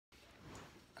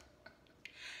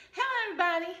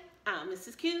everybody, I'm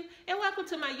Mrs. Q, and welcome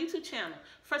to my YouTube channel.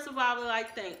 First of all, I would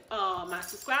like to thank my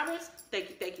subscribers. Thank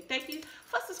you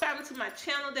for subscribing to my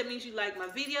channel. That means you like my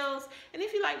videos. And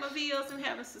if you like my videos and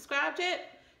haven't subscribed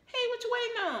yet, hey, what you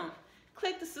waiting on?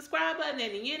 Click the subscribe button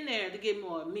and you're in there to get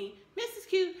more of me, Mrs.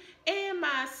 Q, and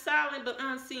my silent but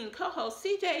unseen co-host,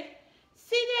 CJ.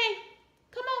 CJ,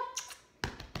 come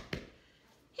on.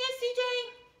 Here, CJ.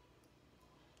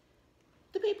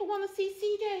 The people want to see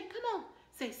CJ. Come on.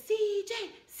 Say CJ,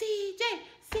 CJ,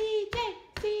 CJ,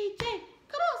 CJ.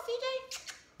 Come on, CJ.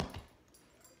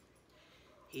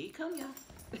 Here you come, y'all.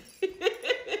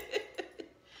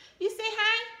 You say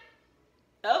hi?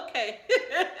 Okay.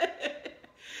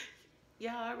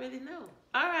 Y'all already know.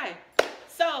 All right.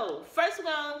 So, first we're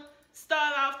going to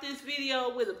start off this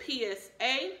video with a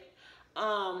PSA.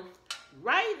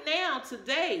 Right now,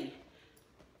 today,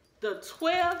 the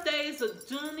 12 days of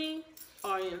Dooney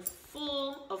are in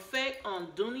full effect on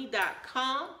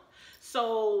Dooney.com.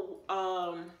 So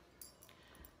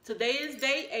today is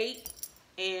day 8,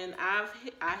 and I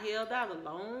held out a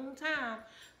long time.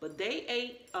 But day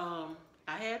 8,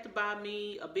 I had to buy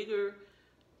me a bigger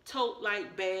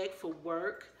tote-like bag for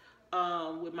work.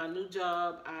 With my new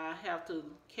job, I have to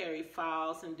carry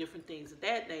files and different things of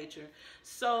that nature.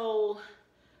 So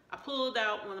I pulled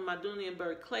out one of my Dooney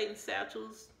Bourke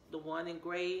satchels, the one in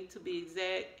gray to be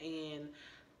exact, and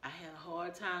I had a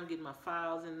hard time getting my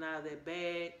files in and out of that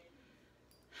bag.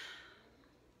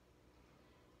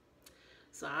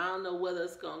 So I don't know what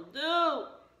it's gonna do.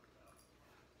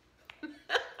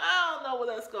 I don't know what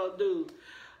that's gonna do.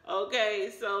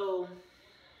 Okay, so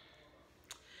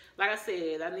like I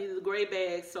said, I needed a gray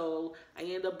bag, so I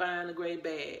ended up buying a gray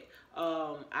bag.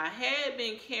 I had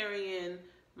been carrying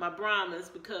my Brahmins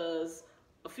because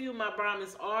a few of my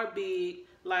Brahmins are big,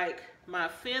 like my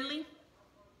Finley.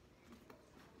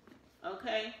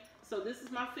 Okay, so this is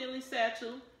my Finley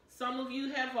satchel. Some of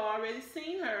you have already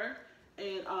seen her,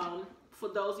 and for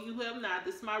those of you who have not,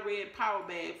 this is my red power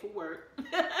bag for work.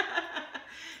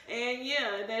 And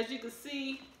yeah, and as you can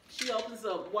see, she opens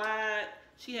up wide.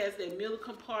 She has that middle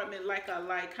compartment like I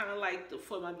like, kind of like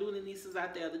for my Dooney nieces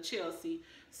out there, the Chelsea.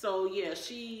 So yeah,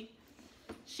 she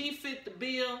fit the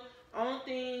bill. Only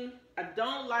thing I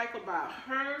don't like about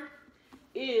her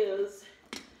is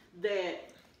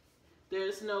that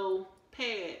there's no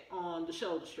pad on the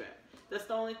shoulder strap. That's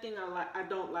the only thing I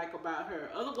don't like about her.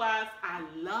 Otherwise, I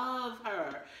love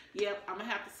her. Yep, I'm gonna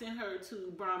have to send her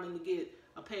to Brahmin to get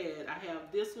a pad. I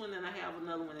have this one and I have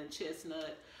another one in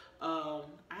chestnut.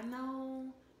 I know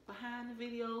behind the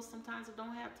videos sometimes I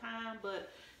don't have time, but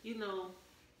you know,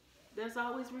 there's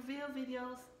always reveal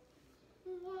videos.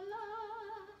 Voila.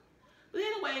 But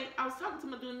anyway, I was talking to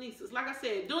my Dooney nieces. Like I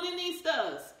said, Dooney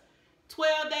nieces,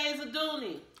 12 days of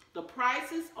Dooney. The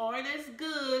prices aren't as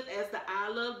good as the I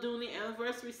Love Dooney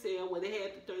anniversary sale where they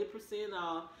had the 30%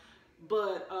 off.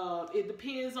 But it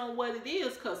depends on what it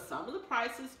is, because some of the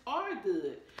prices are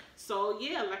good. So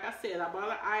yeah, like I said, I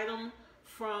bought an item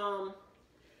from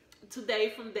today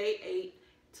from day 8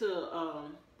 to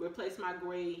replace my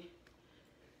gray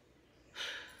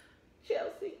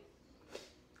Chelsea.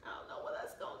 I don't know what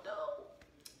that's gonna do,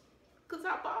 because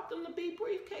I bought them to be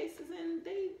briefcases and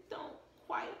they don't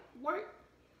quite work.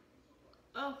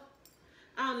 Oh,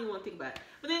 I don't even want to think about it.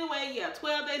 But anyway, yeah,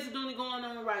 12 days of Dooney going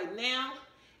on right now.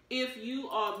 If you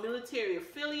are military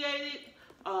affiliated,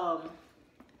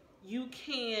 you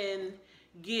can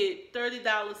get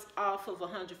 $30 off of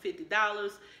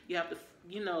 $150. You have to,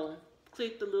 you know,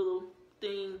 click the little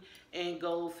thing and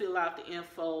go fill out the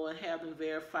info and have them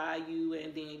verify you,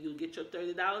 and then you'll get your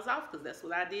 $30 off, because that's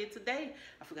what I did today.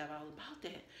 I forgot all about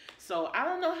that. So I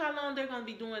don't know how long they're going to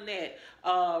be doing that.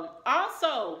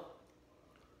 Also,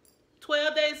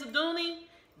 12 days of Dooney,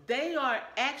 they are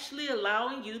actually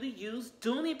allowing you to use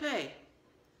Dooney Pay.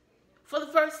 For the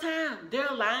first time, they're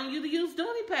allowing you to use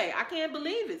Dooney Pay. I can't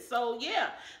believe it. So,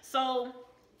 yeah. So,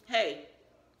 hey,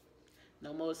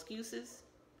 no more excuses.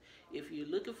 If you're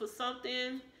looking for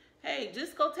something, hey,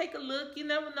 just go take a look. You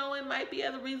never know, it might be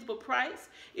at a reasonable price.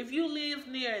 If you live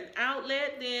near an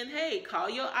outlet, then, hey, call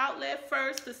your outlet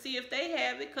first to see if they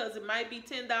have it, because it might be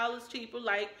 $10 cheaper,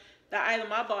 like the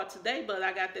item I bought today, but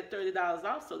I got that $30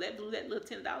 off, so that blew that little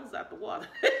 $10 out the water.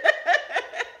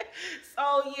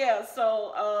 So, yeah,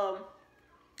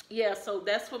 so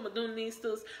that's for my Dooney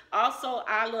nieces. Also,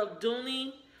 I Love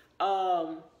Dooney.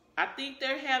 I think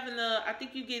they're having I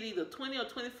think you get either $20 or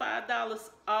 $25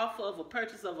 off of a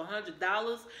purchase of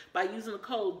 $100 by using the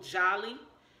code JOLLY.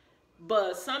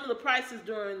 But some of the prices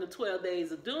during the 12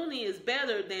 days of Dooney is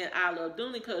better than I Love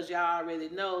Dooney, because y'all already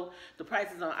know the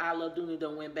prices on I Love Dooney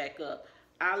don't went back up.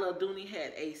 I Love Dooney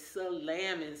had a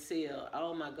slamming sale.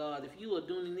 Oh my God. If you are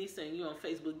Dooney Nisa and you're on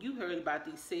Facebook, you heard about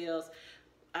these sales.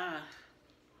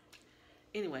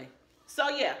 Anyway. So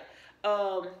yeah.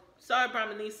 Sorry,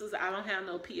 Brahmin Nisas, I don't have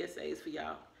no PSAs for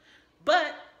y'all.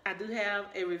 But I do have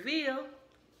a reveal.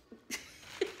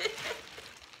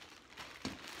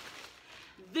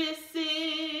 This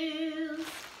is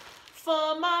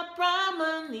for my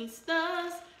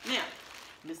Brahmanistas. Now,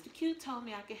 Mr. Q told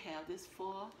me I could have this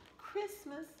for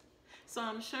Christmas. So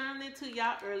I'm sharing it to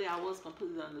y'all earlier. I was going to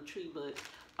put it on the tree, but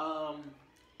I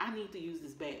need to use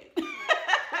this bag.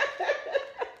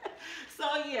 So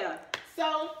yeah.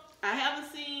 So I haven't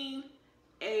seen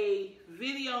a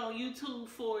video on YouTube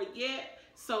for it yet.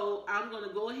 So I'm going to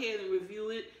go ahead and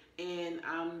review it. And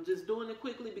I'm just doing it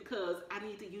quickly because I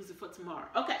need to use it for tomorrow.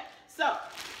 Okay, so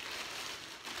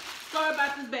sorry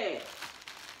about this bag.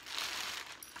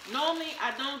 Normally,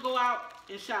 I don't go out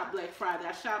and shop Black Friday.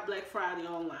 I shop Black Friday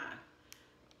online.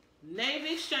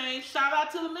 Navy Exchange, shout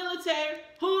out to the military,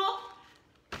 who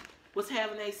was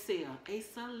having a sale, a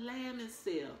slamming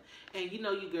sale. And you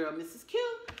know your girl, Mrs. Q,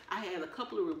 I had a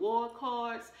couple of reward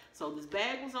cards. So this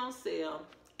bag was on sale.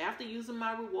 After using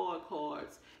my reward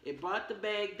cards, it brought the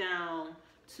bag down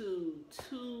to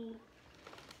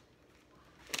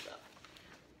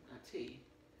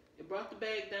it brought the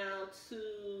bag down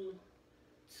to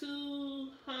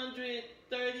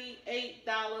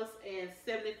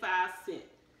 $238.75.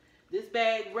 This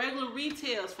bag regular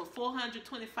retails for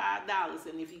 $425,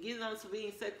 and if you get it on the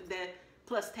convenience sector, that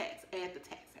plus tax, add the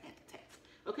tax.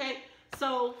 Okay,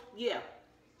 so yeah.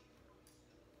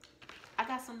 I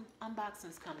got some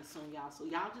unboxings coming soon, y'all. So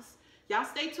y'all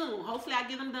stay tuned. Hopefully I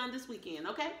get them done this weekend.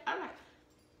 Okay? All right.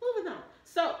 Moving on.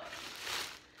 So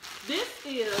this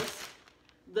is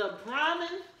the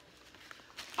Brahmin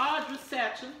Audra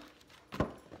Satchel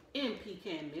in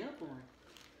Pecan, Melbourne.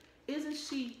 Isn't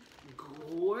she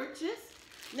gorgeous?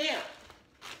 Now,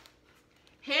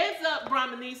 heads up,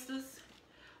 Brahmanistas.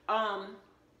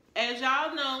 As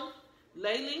y'all know,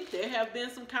 lately there have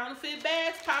been some counterfeit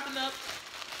bags popping up.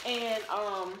 And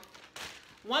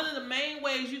one of the main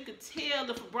ways you could tell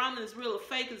if a Brahmin is real or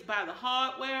fake is by the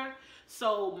hardware.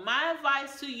 So my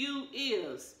advice to you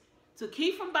is to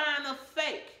keep from buying a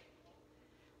fake.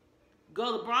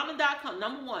 Go to Brahmin.com.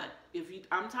 Number one,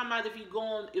 I'm talking about if you're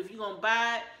gonna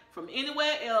buy it from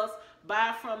anywhere else,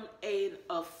 buy from an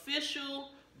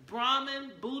official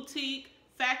Brahmin boutique,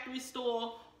 factory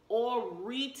store, or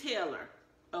retailer.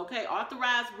 Okay,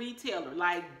 authorized retailer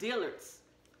like Dillard's.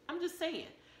 I'm just saying.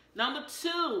 Number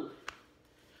two,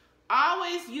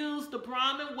 always use the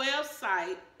Brahmin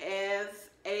website as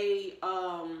a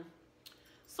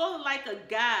sort of like a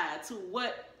guide to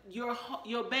what your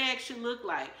bag should look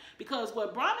like. Because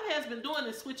what Brahmin has been doing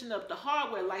is switching up the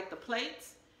hardware, like the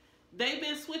plates. They've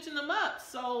been switching them up.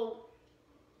 So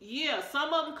yeah,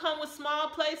 some of them come with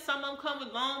small plates, some of them come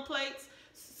with long plates,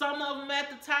 some of them at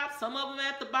the top, some of them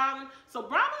at the bottom. So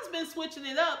Brahmin's been switching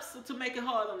it up to make it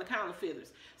hard on the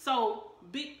counterfeiters. So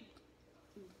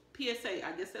PSA,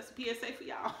 I guess that's a PSA for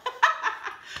y'all.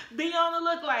 Be on the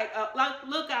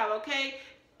lookout, okay?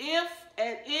 If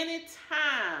at any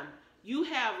time you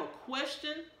have a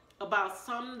question about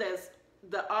something that's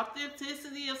the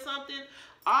authenticity of something,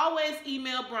 always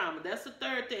email Brahmin. That's the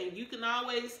third thing. You can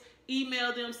always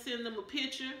email them, send them a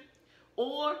picture,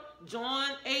 or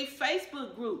join a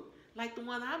Facebook group like the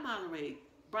one I moderate,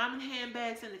 Brahmin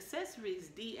Handbags and Accessories,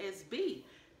 DSB.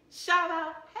 Shout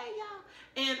out, hey y'all.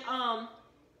 And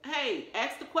hey,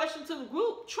 ask the question to the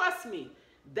group. Trust me,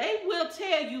 they will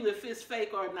tell you if it's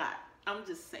fake or not. I'm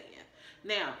just saying.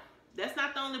 Now, that's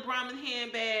not the only Brahmin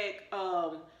handbag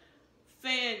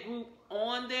fan group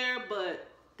on there, but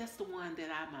that's the one that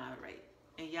I moderate.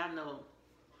 And y'all know,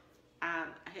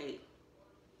 hey,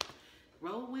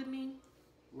 roll with me,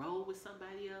 roll with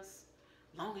somebody else,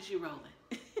 long as you're rolling.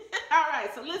 All right,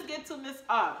 so let's get to Miss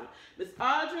Audra. Miss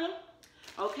Audra,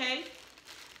 okay,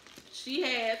 she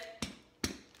has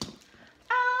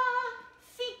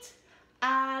feet.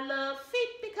 I love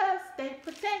feet because they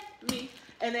protect me.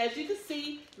 And as you can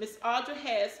see, Miss Audra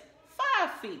has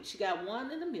 5 feet. She got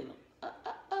one in the middle.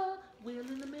 Wheel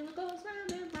in the middle goes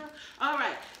round and round. All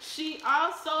right. She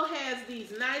also has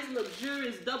these nice,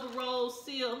 luxurious double roll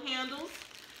seal handles.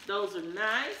 Those are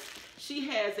nice. She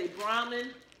has a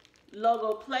Brahmin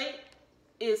logo plate.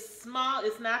 It's small.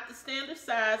 It's not the standard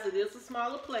size. It is a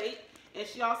smaller plate. And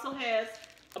she also has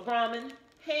a Brahmin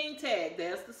hang tag.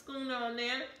 There's the schooner on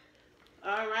there.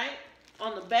 All right.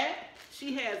 On the back,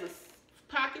 she has a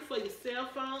pocket for your cell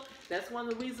phone. That's one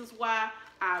of the reasons why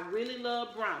I really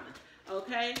love Brahmin.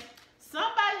 Okay.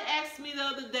 Somebody asked me the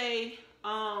other day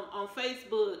on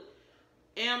Facebook,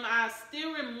 Am I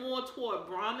steering more toward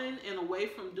Brahmin and away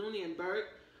from Dooney Bourke?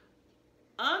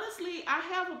 Honestly, I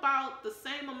have about the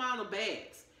same amount of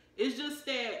bags. It's just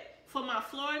that for my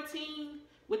Florentine,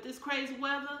 with this crazy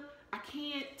weather, I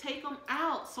can't take them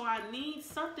out. So I need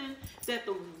something that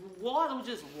the water will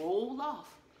just roll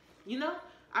off. You know,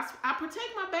 I protect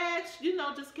my bags, you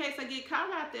know, just in case I get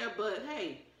caught out there. But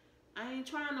hey, I ain't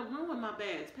trying to ruin my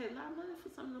bags. Pay a lot of money for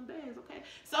some of them bags, okay?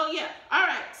 So yeah, all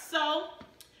right. So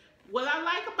what I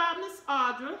like about Miss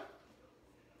Audra,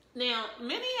 now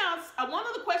many else, one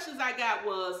of the questions I got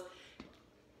was,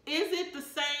 is it the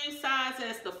same size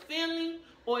as the Finley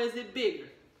or is it bigger?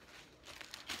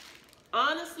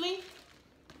 Honestly,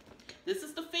 this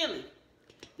is the Finley.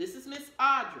 This is Miss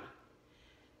Audra.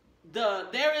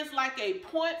 There is like a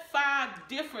 0.5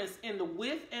 difference in the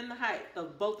width and the height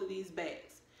of both of these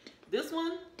bags. This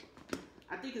one,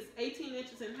 I think it's 18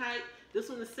 inches in height. This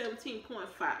one is 17.5.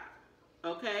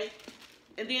 Okay?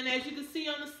 And then as you can see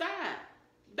on the side,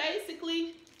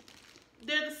 basically,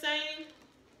 they're the same.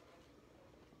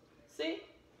 See?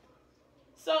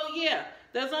 So yeah,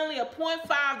 there's only a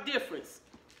 0.5 difference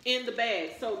in the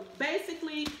bag. So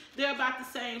basically, they're about the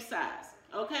same size.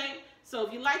 Okay? So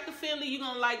if you like the Finley, you're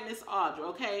going to like Miss Audra,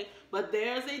 okay? But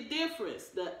there's a difference.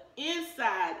 The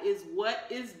inside is what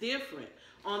is different.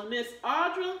 On Miss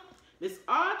Audra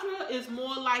is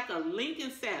more like a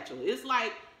Lincoln satchel. It's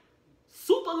like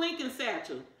super Lincoln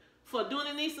satchel. For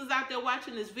Dooney nieces out there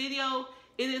watching this video,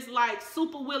 it is like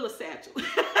super Willa satchel.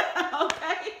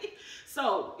 Okay?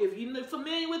 So if you're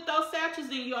familiar with those satchels,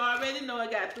 then you already know I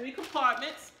got 3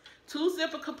 compartments, 2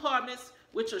 zipper compartments,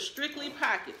 which are strictly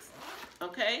pockets.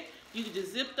 Okay? You can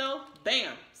just zip though,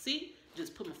 bam. See?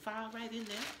 Just put my file right in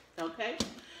there. Okay?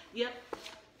 Yep.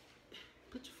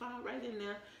 Put your file right in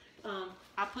there.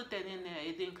 I put that in there.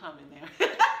 It didn't come in there.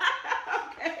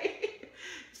 Okay?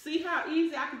 See how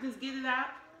easy I can just get it out,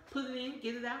 put it in,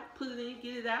 get it out, put it in,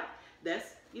 get it out.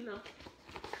 That's, you know,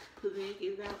 put it in,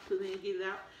 get it out, put it in, get it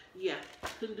out. Yeah,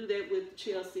 couldn't do that with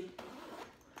Chelsea.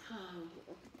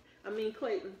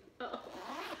 Clayton.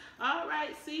 All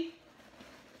right, see?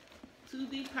 2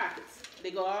 deep pockets.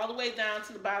 They go all the way down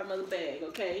to the bottom of the bag,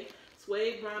 okay?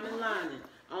 Suede Brahmin lining.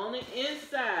 On the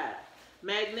inside,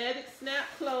 magnetic snap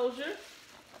closure.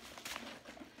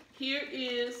 Here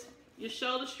is your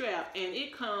shoulder strap, and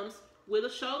it comes with a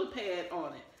shoulder pad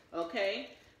on it,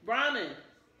 okay? Brahmin,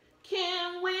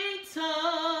 can we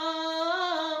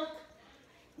talk?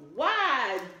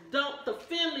 Why don't the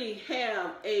Finley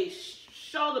have a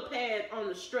shoulder pad on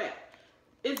the strap?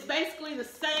 It's basically the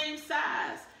same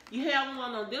size. You have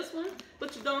one on this one,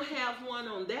 but you don't have one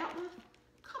on that one.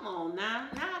 Come on now.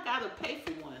 Now I gotta pay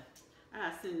for one.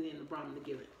 I send it in to Brahmin to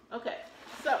give it. Okay,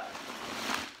 so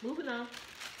moving on.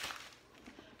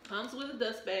 Comes with a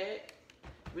dust bag.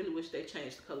 Really wish they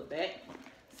changed the color back.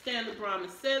 Standard Brahmin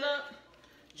setup.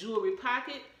 Jewelry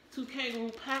pocket. 2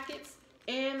 kangaroo pockets.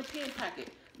 And a pin pocket.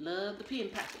 Love the pin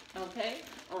pocket. Okay.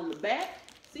 On the back,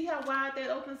 see how wide that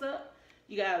opens up?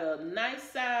 You got a nice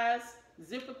size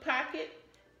zipper pocket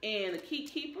and a key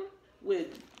keeper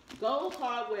with gold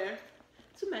hardware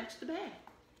to match the bag.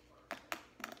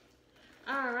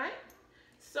 All right.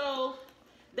 So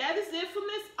that is it for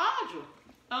Miss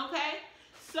Audra. Okay.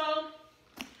 So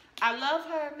I love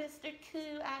her, Mr.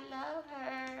 Coo. I love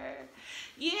her.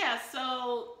 Yeah,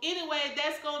 so anyway,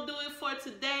 that's going to do it for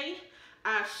today.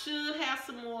 I should have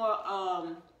some more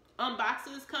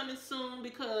unboxings coming soon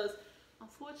because,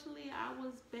 unfortunately, I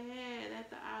was bad at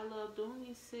the I Love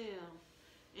Dooney sale.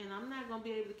 And I'm not going to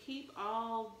be able to keep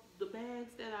all the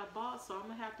bags that I bought, so I'm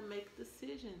going to have to make a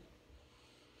decision.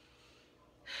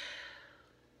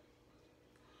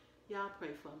 Y'all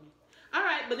pray for me. All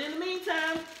right, but in the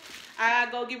meantime, I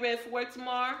go get ready for work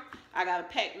tomorrow. I got to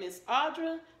pack Miss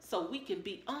Audra so we can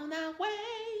be on our way.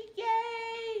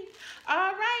 Yay!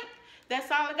 All right, that's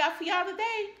all I got for y'all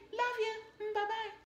today. Love you. Bye-bye.